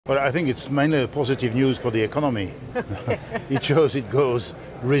Well, I think it's mainly positive news for the economy. It shows it goes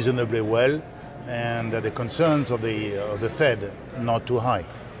reasonably well, and that the concerns of the Fed are not too high,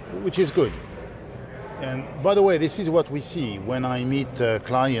 which is good. And by the way, this is what we see when I meet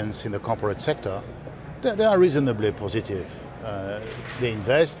clients in the corporate sector. They are reasonably positive. They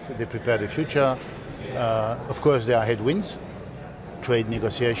invest, they prepare the future. Of course, there are headwinds, trade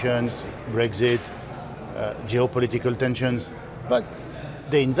negotiations, Brexit, geopolitical tensions, but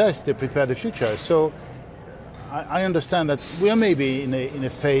they invest, they prepare the future. So I understand that we are maybe in a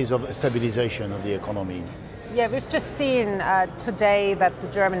phase of stabilization of the economy. Yeah, we've just seen today that the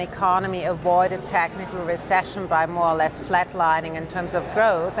German economy avoided technical recession by more or less flatlining in terms of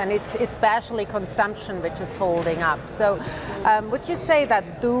growth, and it's especially consumption which is holding up. So would you say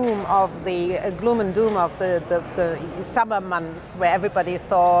that gloom and doom of the summer months where everybody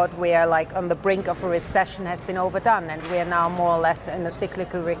thought we are like on the brink of a recession has been overdone and we are now more or less in a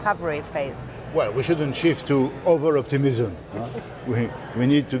cyclical recovery phase? Well, we shouldn't shift to over-optimism. We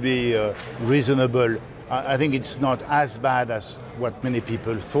need to be reasonable. I think it's not as bad as what many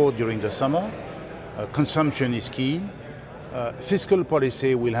people thought during the summer. Consumption is key. Fiscal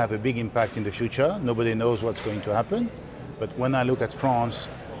policy will have a big impact in the future. Nobody knows what's going to happen. But when I look at France,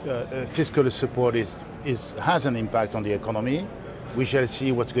 fiscal support has an impact on the economy. We shall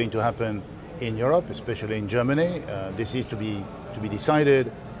see what's going to happen in Europe, especially in Germany. This is to be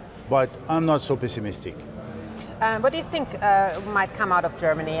decided, but I'm not so pessimistic. What do you think might come out of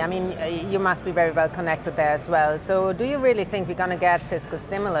Germany? I mean, you must be very well connected there as well. So do you really think we're going to get fiscal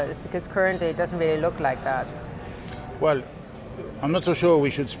stimulus? Because currently it doesn't really look like that. Well, I'm not so sure we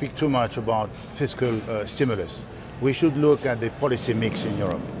should speak too much about fiscal stimulus. We should look at the policy mix in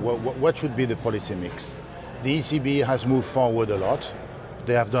Europe. What should be the policy mix? The ECB has moved forward a lot.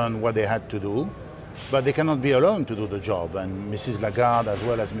 They have done what they had to do, but they cannot be alone to do the job. And Mrs. Lagarde, as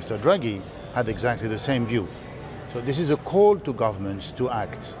well as Mr. Draghi, had exactly the same view. So this is a call to governments to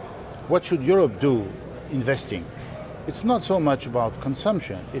act. What should Europe do? Investing. It's not so much about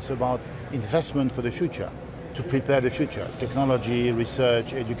consumption, it's about investment for the future, to prepare the future, technology,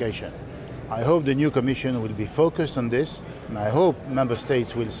 research, education. I hope the new Commission will be focused on this, and I hope Member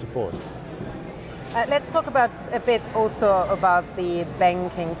States will support. Let's talk about a bit also about the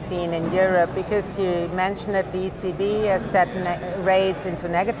banking scene in Europe, because you mentioned that the ECB has set rates into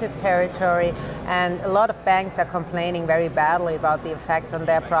negative territory, and a lot of banks are complaining very badly about the effects on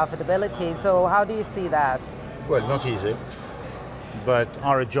their profitability. So how do you see that? Well, not easy, but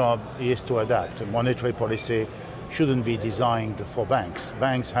our job is to adapt. Monetary policy shouldn't be designed for banks.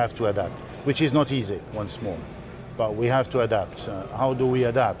 Banks have to adapt, which is not easy, once more, but we have to adapt. How do we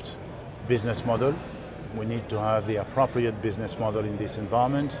adapt? Business model. We need to have the appropriate business model in this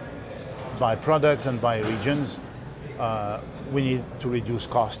environment. By product and by regions, we need to reduce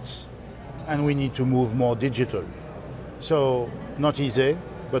costs, and we need to move more digital. So, not easy,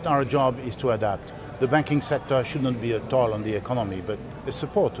 but our job is to adapt. The banking sector shouldn't be a toll on the economy, but a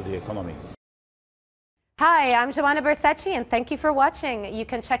support to the economy. Hi, I'm Joanna Bersecci, and thank you for watching. You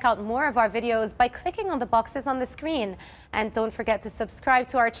can check out more of our videos by clicking on the boxes on the screen. And don't forget to subscribe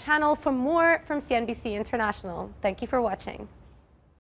to our channel for more from CNBC International. Thank you for watching.